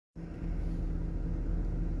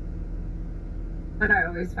What I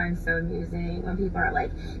always find so amusing when people are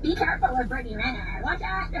like, be careful of Brittany Renner. Watch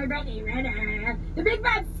out for Brittany Renner. The big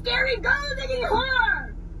bad scary gold-digging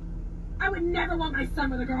whore. I would never want my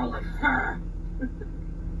son with a girl like her.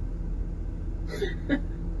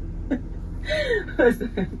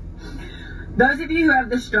 Listen, those of you who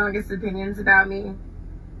have the strongest opinions about me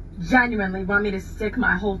genuinely want me to stick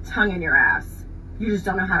my whole tongue in your ass. You just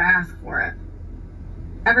don't know how to ask for it.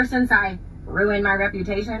 Ever since I ruined my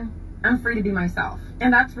reputation, I'm free to be myself.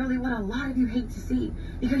 And that's really what a lot of you hate to see.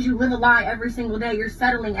 Because you live a lie every single day. You're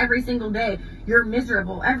settling every single day. You're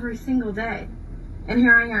miserable every single day. And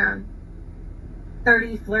here I am,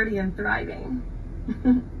 30, flirty, and thriving.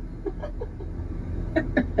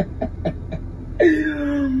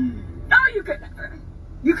 Oh, you could never.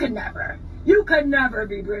 You could never. You could never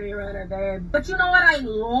be Brittany Renner, babe. But you know what I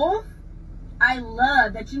love? I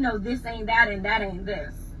love that you know this ain't that and that ain't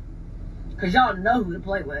this. Because y'all know who to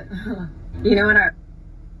play with. You know what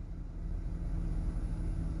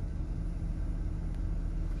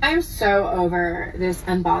I'm so over this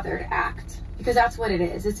unbothered act. Because that's what it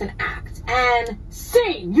is. It's an act. And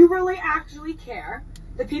same, you really actually care.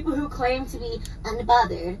 The people who claim to be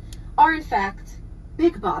unbothered are in fact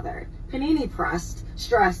big bothered, panini pressed,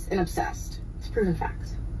 stressed, and obsessed. It's proven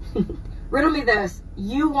fact. Riddle me this.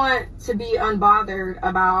 You want to be unbothered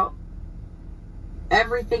about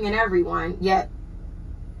everything and everyone, yet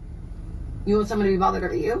you want someone to be bothered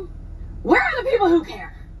over you? Where are the people who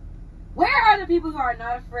care? Where are the people who are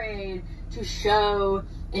not afraid to show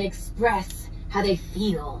and express how they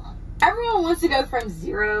feel? Everyone wants to go from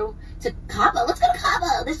zero to Cabo. Let's go to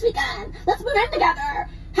Cabo this weekend. Let's move in together.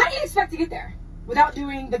 How do you expect to get there without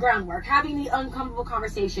doing the groundwork, having the uncomfortable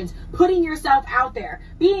conversations, putting yourself out there,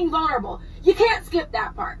 being vulnerable? You can't skip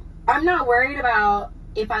that part. I'm not worried about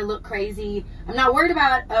if I look crazy. I'm not worried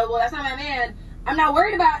about, oh, well, that's not my man. I'm not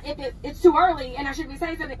worried about if it's too early and I should be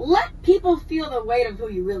saying something. Let people feel the weight of who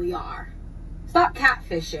you really are. Stop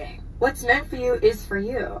catfishing. What's meant for you is for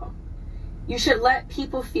you. You should let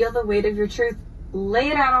people feel the weight of your truth. Lay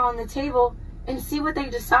it out on the table and see what they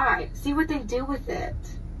decide. See what they do with it.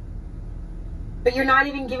 But you're not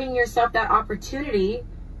even giving yourself that opportunity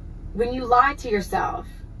when you lie to yourself.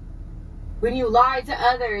 When you lie to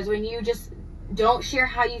others. When you just don't share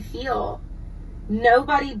how you feel.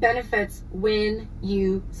 Nobody benefits when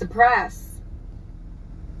you suppress.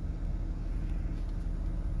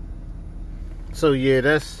 So yeah,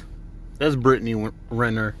 that's Brittany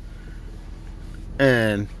Renner.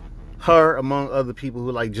 And her, among other people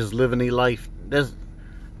who like just living their life. That's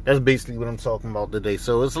basically what I'm talking about today.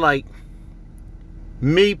 So it's like,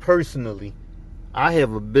 me personally, I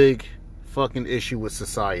have a big fucking issue with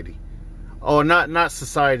society. Or not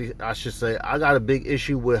society, I should say. I got a big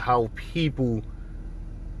issue with how people,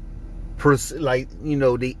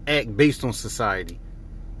 they act based on society.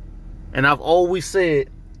 And I've always said,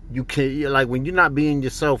 when you're not being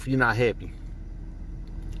yourself, you're not happy.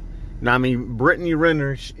 Now, I mean, Brittany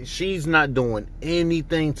Renner, she's not doing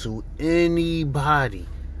anything to anybody.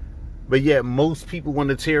 But yet, most people want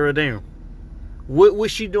to tear her down. What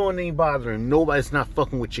she doing ain't bothering nobody. It's not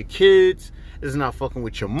fucking with your kids. It's not fucking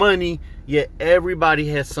with your money. Yet, everybody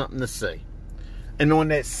has something to say. And on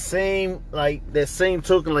that same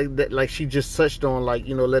token, like she just touched on,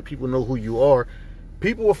 let people know who you are.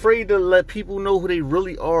 People afraid to let people know who they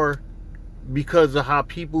really are because of how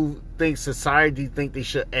people think society think they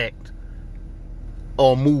should act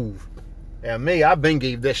or move. And me, I been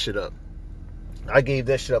gave that shit up. I gave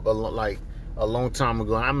that shit up a long time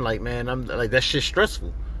ago. I'm like, man, I'm like, that shit's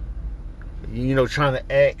stressful. Trying to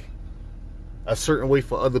act a certain way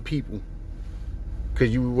for other people. Cause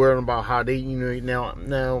you were worrying about how they,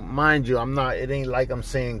 now mind you, it ain't like I'm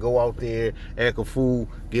saying go out there, act a fool,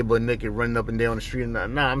 get butt naked, running up and down the street. Nah,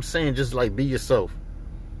 I'm saying just like be yourself.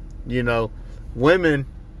 Women,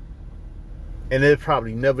 and it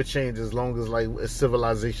probably never change as long as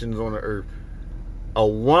civilization's on the earth. A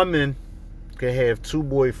woman could have 2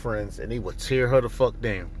 boyfriends and they would tear her the fuck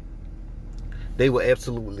down. They would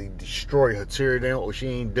absolutely destroy her, tear her down, or she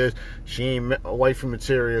ain't wifey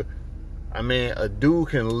material. I mean, a dude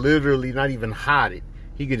can literally not even hide it.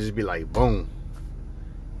 He could just be like, boom.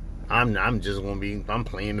 I'm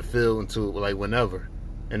playing the field until whenever.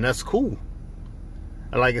 And that's cool.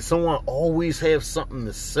 Like, if someone always have something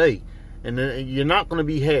to say, and then you're not going to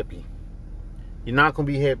be happy. You're not going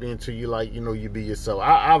to be happy until you be yourself.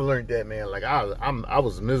 I've learned that, man. Like, I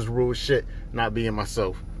was miserable as shit not being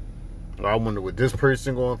myself. Or I wonder what this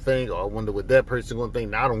person going to think, or I wonder what that person going to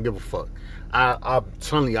think. Now, I don't give a fuck. I'm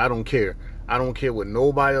telling you, I don't care. I don't care what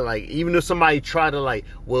nobody, even if somebody try to,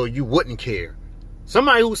 well, you wouldn't care.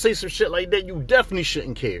 Somebody who say some shit like that, you definitely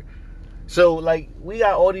shouldn't care. So, like, we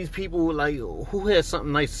got all these people, like, who has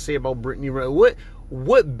something nice to say about Brittany Renner?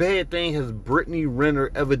 What bad thing has Brittany Renner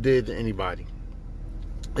ever did to anybody?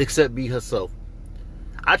 Except be herself.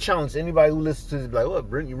 I challenge anybody who listens to this, like, what,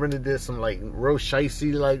 Brittany Renner did some, like, real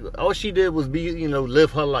shicey, like, all she did was be,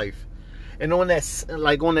 live her life. And on that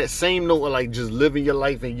same note of, like, just living your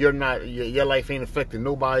life and you're not, your life ain't affecting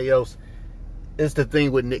nobody else, it's the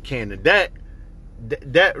thing with Nick Cannon.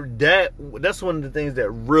 That's one of the things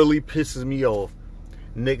that really pisses me off.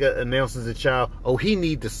 Nigga announces a child, oh, he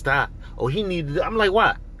need to stop. Oh, he need to, I'm like,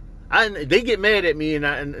 why? They get mad at me,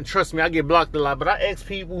 and trust me, I get blocked a lot, but I ask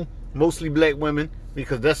people, mostly black women,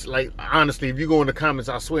 because that's, like, honestly, if you go in the comments,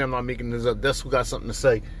 I swear I'm not making this up, that's who got something to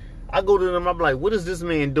say. I go to them, I'm like, what is this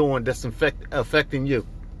man doing that's affecting you?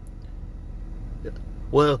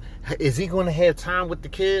 Well, is he going to have time with the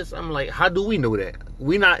kids? I'm like, how do we know that?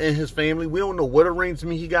 We not in his family. We don't know what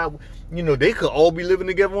arrangement he got. They could all be living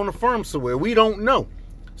together on a farm somewhere. We don't know.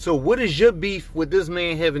 So what is your beef with this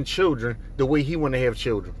man having children the way he want to have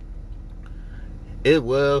children? It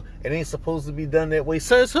ain't supposed to be done that way.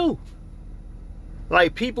 Says who?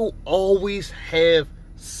 Like, people always have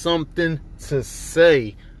something to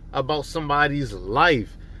say about somebody's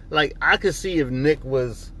life. Like, I could see if Nick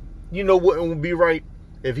was, what would be right?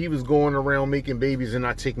 If he was going around making babies and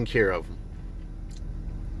not taking care of them.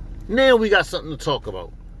 Now we got something to talk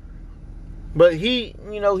about. But he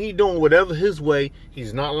doing whatever his way.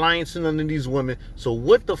 He's not lying to none of these women. So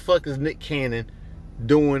what the fuck is Nick Cannon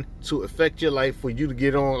doing to affect your life for you to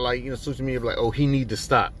get on, like, social media, like, oh, he need to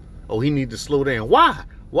stop. Oh, he need to slow down. Why?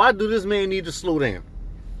 Why do this man need to slow down?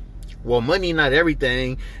 Well, money not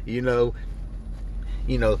everything,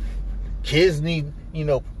 kids need,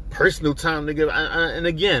 personal time to give. And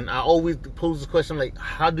again, I always pose the question, like,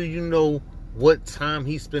 how do you know what time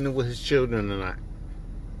he's spending with his children or not?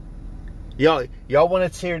 Y'all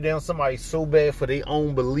want to tear down somebody so bad for their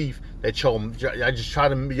own belief that y'all just try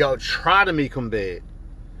to make them bad.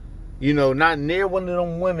 Not near one of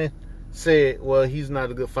them women said, well, he's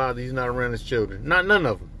not a good father, he's not around his children. None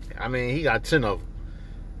of them. I mean, he got 10 of them.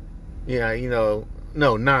 Yeah,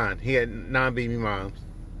 no, 9. He had 9 baby moms.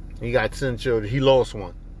 He got 10 children. He lost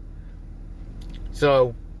one.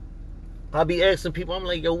 So I'll be asking people, I'm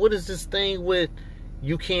like, yo, what is this thing with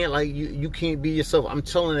you can't, like, you can't be yourself? I'm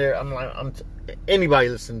telling her, anybody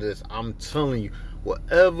listen to this, I'm telling you,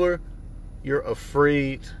 whatever you're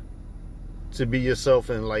afraid to be yourself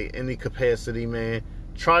in, like, any capacity, man,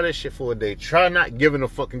 try that shit for a day. Try not giving a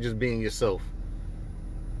fuck and just being yourself.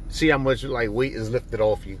 See how much, like, weight is lifted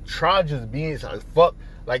off you. Try just being, like, fuck,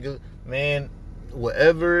 like, man,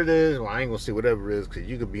 whatever it is. Well, I ain't gonna say whatever it is, because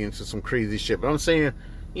you could be into some crazy shit. But I'm saying,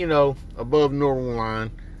 above normal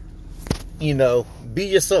line, be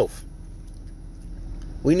yourself.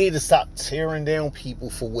 We need to stop tearing down people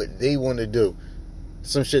for what they want to do.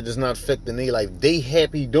 Some shit that's not affecting their life. They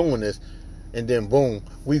happy doing this, and then boom,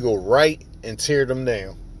 we go right and tear them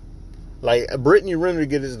down. Like, Brittany Renner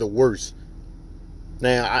is the worst.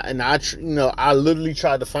 Now, I literally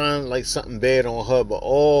tried to find, like, something bad on her, but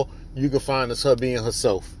all you can find is her being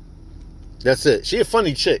herself. That's it. She a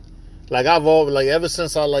funny chick. Like, ever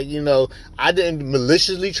since I didn't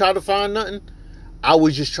maliciously try to find nothing. I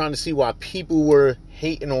was just trying to see why people were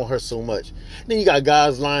hating on her so much. Then you got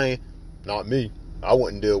guys lying, not me, I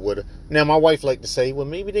wouldn't deal with her. Now, my wife like to say, well,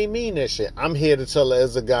 maybe they mean that shit. I'm here to tell her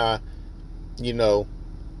as a guy,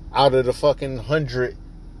 out of the fucking 100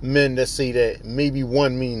 men that say that, maybe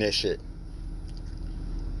 1 mean that shit.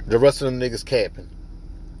 The rest of them niggas capping.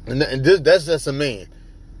 And that's just a man.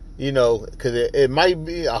 Because it might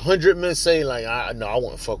be 100 men say, like, I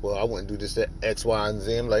wouldn't fuck with her. I wouldn't do this, that, X, Y, and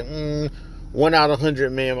Z. I'm like, 1 out of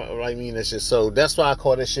 100 men like mean that shit. So that's why I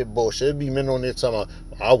call that shit bullshit. It'd be men on there talking about,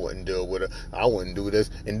 I wouldn't deal with her. I wouldn't do this.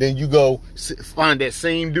 And then you go find that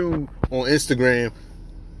same dude on Instagram,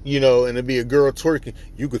 and it'd be a girl twerking.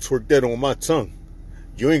 You could twerk that on my tongue.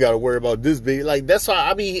 You ain't got to worry about this big. Like, that's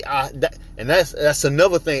why and that's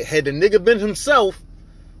another thing. Had the nigga been himself,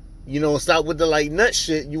 stop with the, like, nut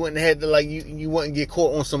shit, you wouldn't have to, like, you wouldn't get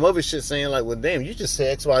caught on some other shit saying, like, well, damn, you just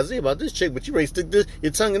said XYZ about this chick, but you ready to stick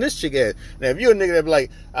your tongue in this chick ass. Now, if you're a nigga that be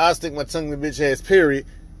like, I'll stick my tongue in the bitch ass, period,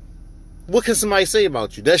 what can somebody say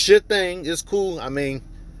about you? That's your thing. It's cool. I mean,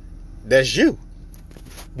 that's you.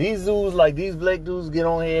 These dudes, like, these black dudes get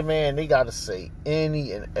on here, man, they gotta say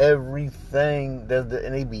any and everything, and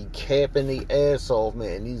they be capping their ass off,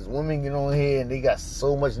 man. These women get on here and they got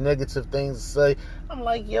so much negative things to say. I'm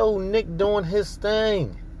like, yo, Nick doing his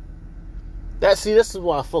thing. This is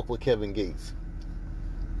why I fuck with Kevin Gates.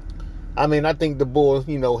 I mean, I think the boy,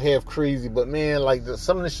 half crazy, but man, like,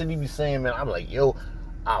 some of the shit he be saying, man, I'm like, yo,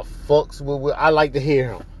 I fucks with, I like to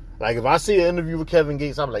hear him. Like if I see an interview with Kevin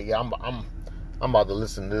Gates, I'm like, yeah, I'm about to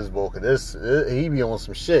listen to this boy, cause he be on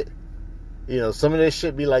some shit. You know, some of that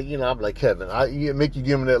shit be like, you know, I'm like, Kevin, make you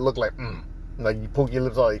give him that look like you poke your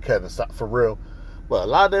lips out, like, Kevin, stop, for real. But a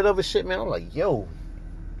lot of that other shit, man, I'm like, yo,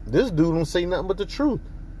 this dude don't say nothing but the truth.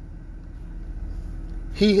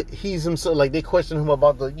 He's himself, like, they question him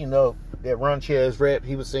about the, you know, that raunchy ass rap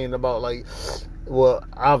he was saying about, like, well,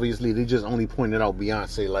 obviously they just only pointed out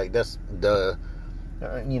Beyonce, like, that's the,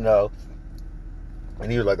 you know,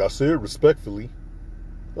 and he was like, I said respectfully.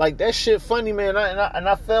 Like, that shit funny, man.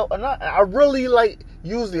 I really, like,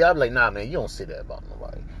 usually I'm like, nah, man, you don't say that about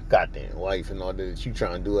nobody. Goddamn wife and all that you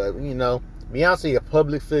trying to do it. You know, Beyonce a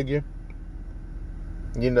public figure.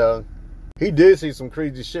 You know, he did say some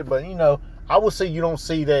crazy shit, but, you know, I would say you don't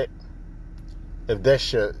say that if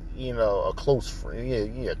that's your, you know, a close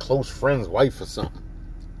friend, yeah, close friend's wife or something.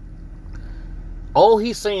 All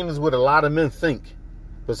he's saying is what a lot of men think.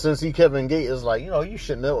 But since he Kevin Gates is like, you know, you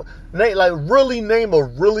shouldn't have, like, really name a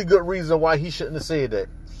really good reason why he shouldn't have said that.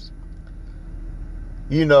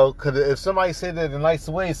 You know, because if somebody said that in a nice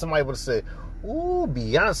way, somebody would have said, ooh,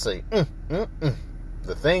 Beyonce,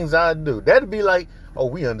 the things I do. That'd be like, oh,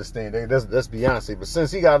 we understand that. That's Beyonce. But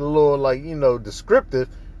since he got a little, like, you know, descriptive,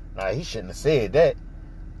 nah, he shouldn't have said that.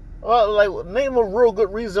 Well, like, name a real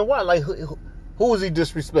good reason why. Like, who is he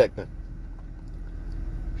disrespecting?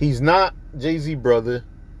 He's not Jay-Z brother.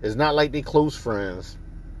 It's not like they close friends.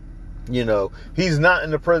 You know, he's not in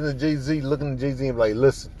the presence of Jay-Z looking at Jay-Z and be like,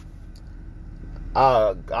 listen,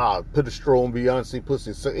 I'll put a straw on Beyonce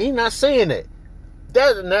pussy. So he's not saying that.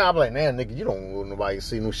 Now I'm like, man, nigga, you don't want nobody to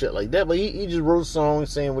see no shit like that. But he just wrote a song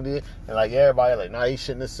saying what he did. And like everybody like, nah, he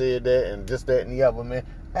shouldn't have said that and this, that, and the other, man.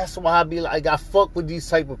 That's why I be like, I fuck with these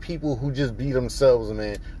type of people who just be themselves,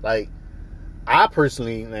 man. Like, I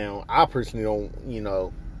personally don't, you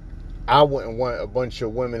know, I wouldn't want a bunch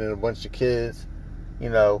of women and a bunch of kids. You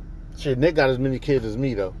know, shit, Nick got as many kids as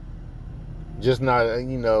me, though. Just not,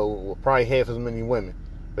 you know, probably half as many women.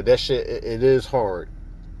 But that shit, it is hard.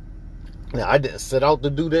 Now, I didn't set out to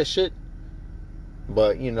do that shit.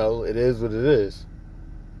 But, you know, it is what it is.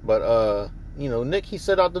 But, you know, Nick, he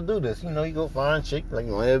set out to do this. You know, he go find chick, like,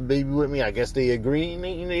 you want to have a baby with me? I guess they agree and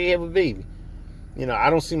they have a baby. You know, I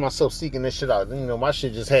don't see myself seeking this shit out. You know, my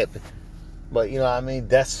shit just happened. But, you know what I mean?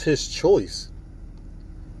 That's his choice.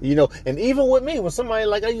 You know, and even with me, when somebody,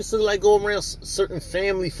 like, I used to, like, go around certain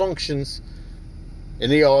family functions,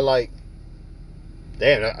 and they all like,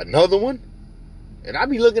 damn, another one? And I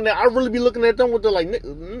really be looking at them with the, like,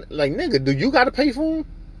 nigga, do you got to pay for them?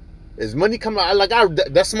 Is money coming out?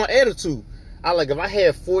 That's my attitude. If I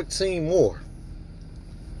have 14 more,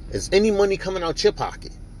 is any money coming out your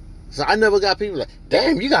pocket? So I never got people like,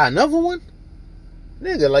 damn, you got another one?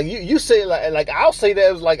 Nigga, like, you say, like, I'll say that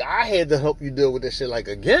it was like I had to help you deal with this shit, like,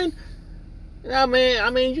 again. You know what I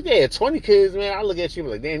mean? You get 20 kids, man. I look at you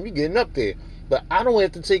like, damn, you getting up there. But I don't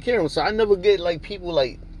have to take care of them, so I never get, like, people,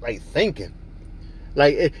 like thinking.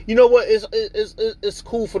 Like, you know what? It's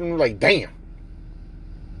cool for them, like, damn.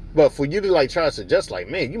 But for you to, like, try to suggest, like,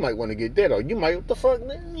 man, you might want to get that, or you might, what the fuck,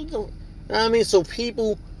 man? You know what I mean? So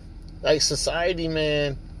people, like, society,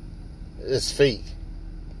 man, is fake.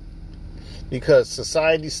 Because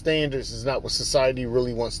society standards is not what society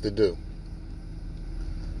really wants to do.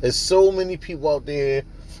 There's so many people out there,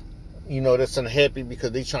 you know, that's unhappy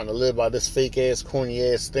because they trying to live by this fake ass, corny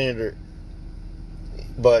ass standard.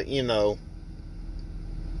 But, you know,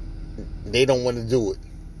 they don't want to do it.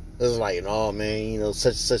 It's like, oh man, you know,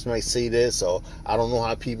 such and such might say this, or I don't know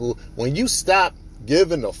how people. When you stop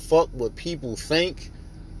giving a fuck what people think,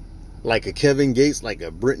 like a Kevin Gates, like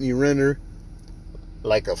a Brittany Renner,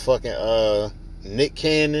 like a fucking Nick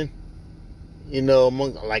Cannon, you know,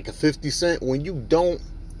 like a 50 Cent, when you don't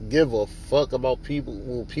give a fuck about people,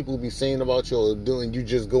 what people be saying about you or doing, you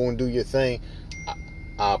just go and do your thing,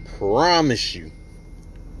 I promise you,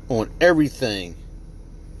 on everything,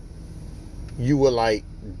 you will, like,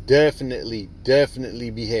 definitely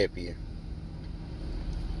be happier.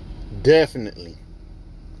 Definitely.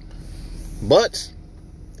 But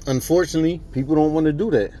unfortunately, people don't want to do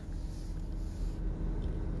that.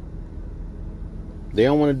 They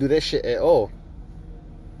don't want to do that shit at all.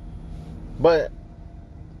 But,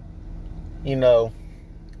 you know,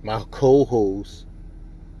 my co-host,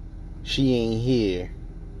 she ain't here.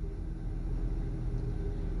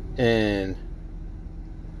 And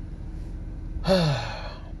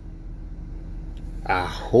I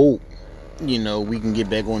hope, you know, we can get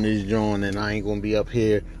back on this joint and I ain't gonna be up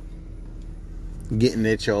here getting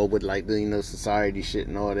at y'all with, like, the, you know, society shit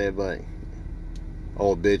and all that, but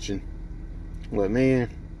all bitching. But man,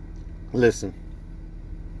 listen,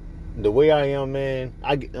 the way I am, man,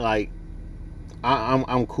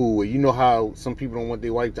 I'm cool with. You know how some people don't want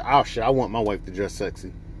their wife to. Oh shit, I want my wife to dress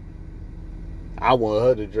sexy. I want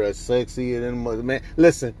her to dress sexy and then man.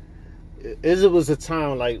 Listen, it was a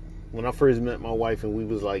time like when I first met my wife and we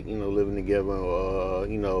was like, you know, living together,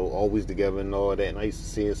 you know, always together and all that. And I used to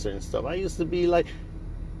see certain stuff. I used to be like,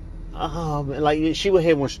 oh man, like she would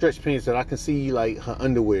have on stretch pants that I can see like her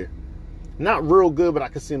underwear. Not real good, but I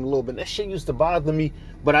could see them a little bit. That shit used to bother me,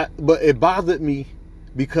 but it bothered me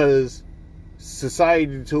because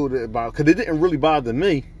society told it about, because it didn't really bother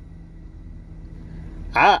me.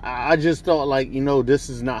 I just thought like, you know, this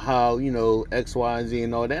is not how, you know, X, Y, and Z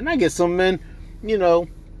and all that. And I get some men, you know,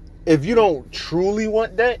 if you don't truly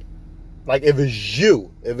want that, like if it's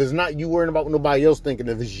you, if it's not you worrying about what nobody else thinking,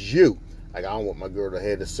 if it's you, like I don't want my girl to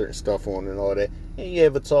have this certain stuff on and all that. And you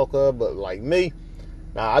ever talk her, but like me,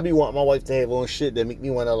 now I be wanting my wife to have on shit that make me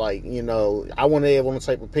want to like, you know, I want to have on the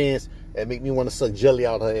type of pants that make me want to suck jelly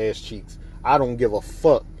out her ass cheeks. I don't give a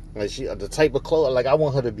fuck. Like the type of clothes, like I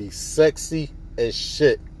want her to be sexy as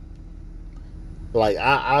shit. Like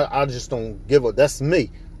I just don't give a. That's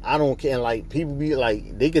me. I don't care. Like people be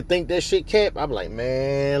like, they could think that shit cap. I'm like,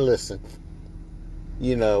 man, listen.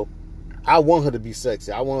 You know, I want her to be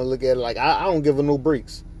sexy. I want to look at it like I don't give her no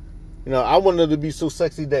breaks. You know, I want her to be so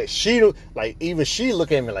sexy that she like even she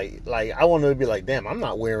look at me like I want her to be like, damn, I'm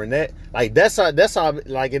not wearing that. Like that's how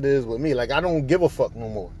like it is with me. Like I don't give a fuck no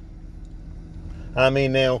more. I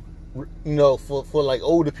mean now, you know, for like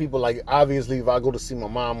older people, like obviously if I go to see my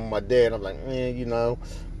mom or my dad, I'm like, man, you know,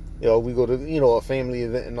 we go to, you know, a family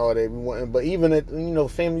event and all that. But even at, you know,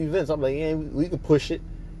 family events, I'm like, yeah, we could push it.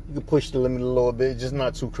 You could push the limit a little bit, just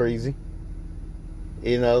not too crazy.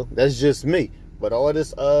 You know, that's just me. But all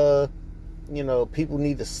this, you know, people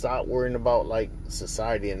need to stop worrying about like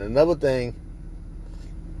society. And another thing,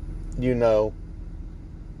 you know,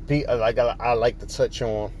 like I like to touch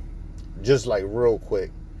on, just like real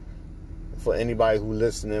quick, for anybody who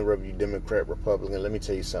listening, whether you Democrat, Republican, let me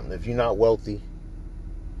tell you something. If you're not wealthy,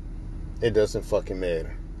 it doesn't fucking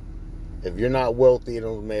matter. If you're not wealthy, it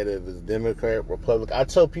don't matter if it's Democrat, Republican. I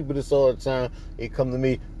tell people this all the time. They come to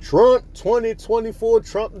me, Trump 2024,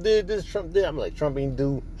 Trump did this, Trump did. I'm like, Trump ain't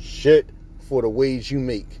do shit for the wage you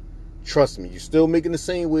make. Trust me, you're still making the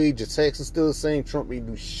same wage. Your tax is still the same. Trump ain't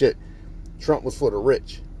do shit. Trump was for the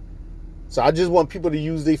rich. So I just want people to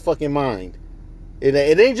use their fucking mind. It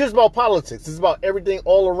ain't just about politics. It's about everything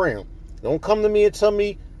all around. Don't come to me and tell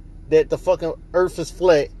me that the fucking earth is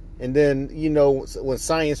flat. And then, you know, when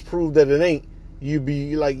science proved that it ain't, you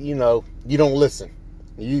be like, you know, you don't listen.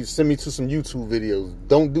 You send me to some YouTube videos.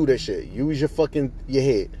 Don't do that shit. Use your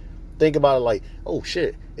head. Think about it like, oh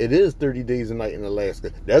shit, it is 30 days a night in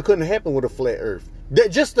Alaska. That couldn't happen with a flat earth.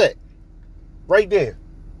 Just that. Right there.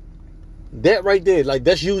 That right there. Like,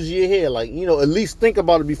 that's using your head. Like, you know, at least think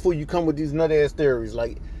about it before you come with these nut ass theories.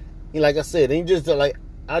 Like I said, it ain't just like,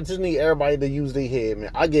 I just need everybody to use their head,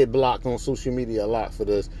 man. I get blocked on social media a lot for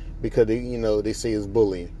this because they, you know, they say it's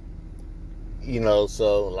bullying. You know,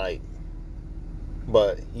 so like,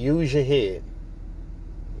 but use your head.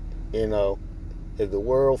 You know, if the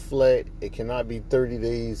world flat, it cannot be 30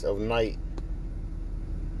 days of night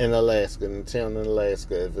in Alaska, in the town in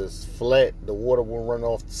Alaska. If it's flat, the water will run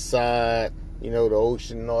off the side, you know, the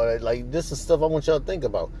ocean and all that. Like, this is stuff I want y'all to think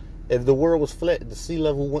about. If the world was flat, the sea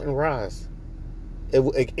level wouldn't rise.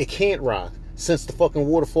 It can't rise since the fucking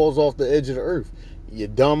water falls off the edge of the earth. You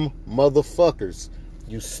dumb motherfuckers.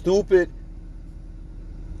 You stupid.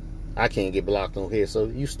 I can't get blocked on here, so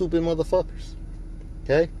you stupid motherfuckers.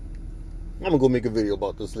 Okay? I'm gonna go make a video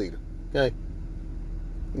about this later. Okay?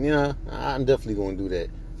 Yeah, I'm definitely gonna do that.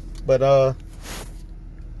 But I'd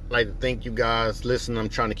like to thank you guys. Listen, I'm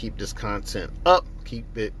trying to keep this content up,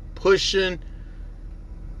 keep it pushing.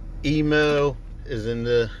 Email is in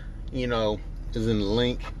the, you know, is in the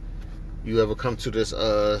link. You ever come to this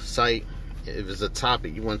site, if it's a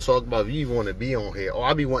topic you want to talk about, if you even want to be on here, or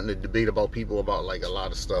I'll be wanting to debate about people about like a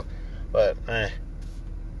lot of stuff, but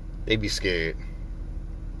they be scared.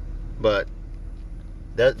 But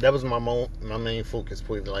that was my main focus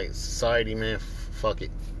point. Like, society, man, fuck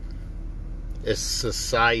it. It's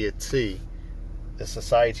society. It's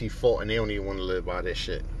society fault, and they don't even want to live by that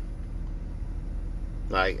shit.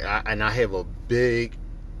 Like, I have a big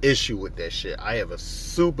issue with that shit. I have a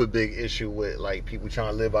super big issue with like people trying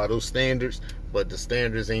to live by those standards, but the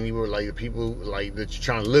standards ain't even like the people like that you're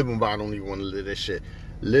trying to live them by don't even want to live that shit.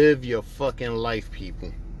 Live your fucking life,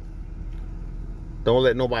 people. Don't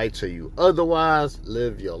let nobody tell you otherwise.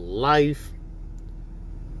 Live your life.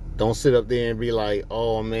 Don't sit up there and be like,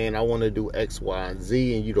 oh man, I want to do X, Y, and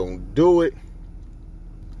Z, and you don't do it.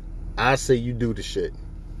 I say you do the shit.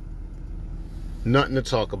 Nothing to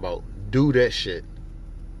talk about. Do that shit.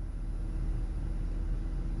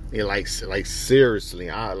 Yeah, like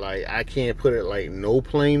seriously, I can't put it like no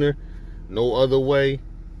plainer, no other way.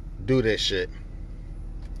 Do that shit.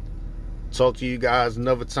 Talk to you guys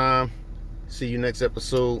another time. See you next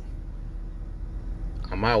episode.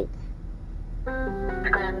 I'm out.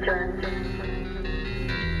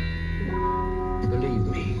 Believe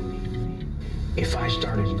me, if I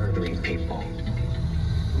started murdering people,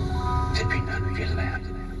 there'd be none of you left.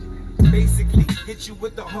 Basically, hit you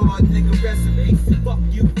with the hard nigga recipe. Fuck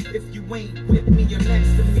you if you ain't with me or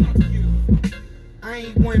next to me. I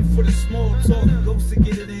ain't one for the small talk. Ghosts to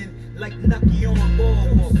get it in like Nucky on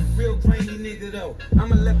boardwalk. Real grainy nigga though.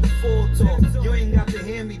 I'ma let the full talk. You ain't got to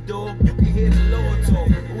hear me, dog. You can hear the Lord talk.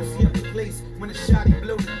 Uzi up the place when the shotty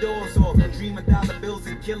blow the doors off. Dream of dollar bills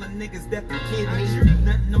and killing niggas that the kid made.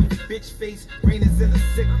 Nothing on your bitch face. Brain is in a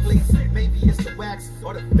sick place. Maybe it's the wax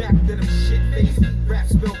or the fact that I'm shit faced. Rap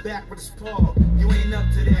spell back with a paw. You ain't up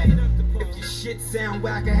to that. If your shit sound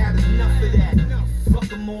whack, I had enough of that. Fuck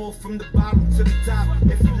them all from the bottom to the top.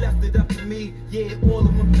 If you left it up to me, yeah, all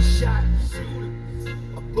of them be shot.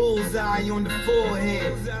 A bullseye on the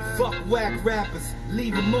forehead. Fuck whack rappers,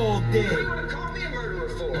 leave them all dead. What do you want to call me a murderer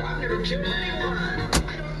for? I've never killed anyone.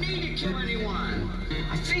 I don't need to kill anyone.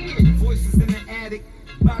 I think it. Voices in the attic,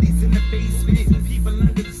 bodies in the basement. People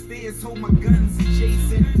under the stairs hold my guns and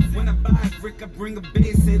chasing. When I buy a brick, I bring a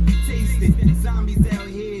bass head to taste it. Zombies out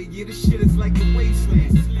here, yeah, this shit is like a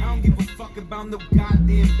wasteland. I don't give a fuck about no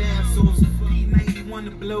goddamn assholes. P91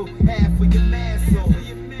 to blow half of your mask off.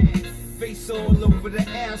 Face all over the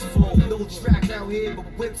asphalt. No track out here, but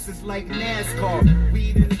whips is like NASCAR.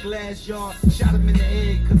 Weed in the glass jar, shot him in the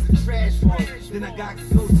head cause the trash falls. Then I got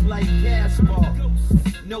ghosts like Caspar.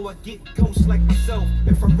 No, I get ghosts like myself.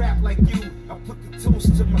 If I rap like you, I put the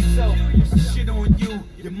toast to myself. I shit on you,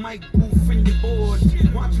 your mic booth and your board.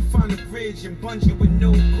 Why don't you find a bridge and bungee with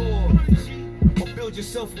no cord? Or build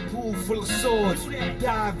yourself a pool full of swords.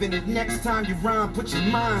 Dive in it, next time you rhyme, put your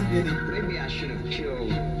mind in it. Maybe I should have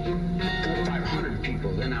killed 400 or 500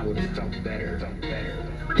 people, then I would have felt better.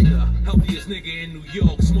 The healthiest nigga in New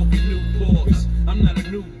York, smoking Newports. I'm not a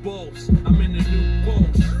new boss, I'm in the new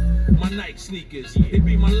Porsche. My Nike sneakers, they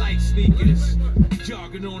be my light sneakers.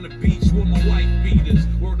 Jogging on the beach with my white beaters.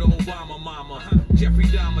 Word to Obama mama, Jeffrey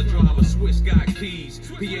Dahmer drama. Swiss got keys,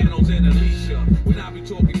 pianos and Alicia. When I be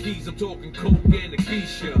talking keys, I'm talking coke and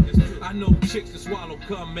Akeisha. I know chicks that swallow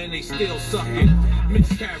cum and they still sucking.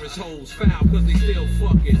 Miscarriage hoes foul cause they still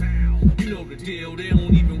fucking. You know the deal, they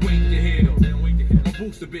don't even wait to heal. My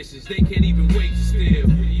booster bitches, they can't even wait to steal.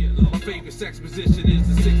 My favorite sex position is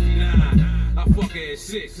the 69. I fuck her at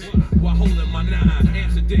 6 while holding my 9.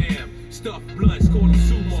 Amsterdam, stuffed blunts, call them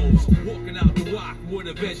sumos. Walking out the walk with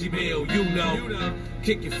a veggie meal, you know.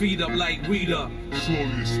 Kick your feet up like weed up.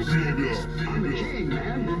 I'm the king,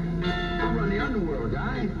 man. I run the underworld,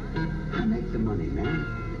 guy. I make the money, man.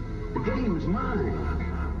 The game is mine.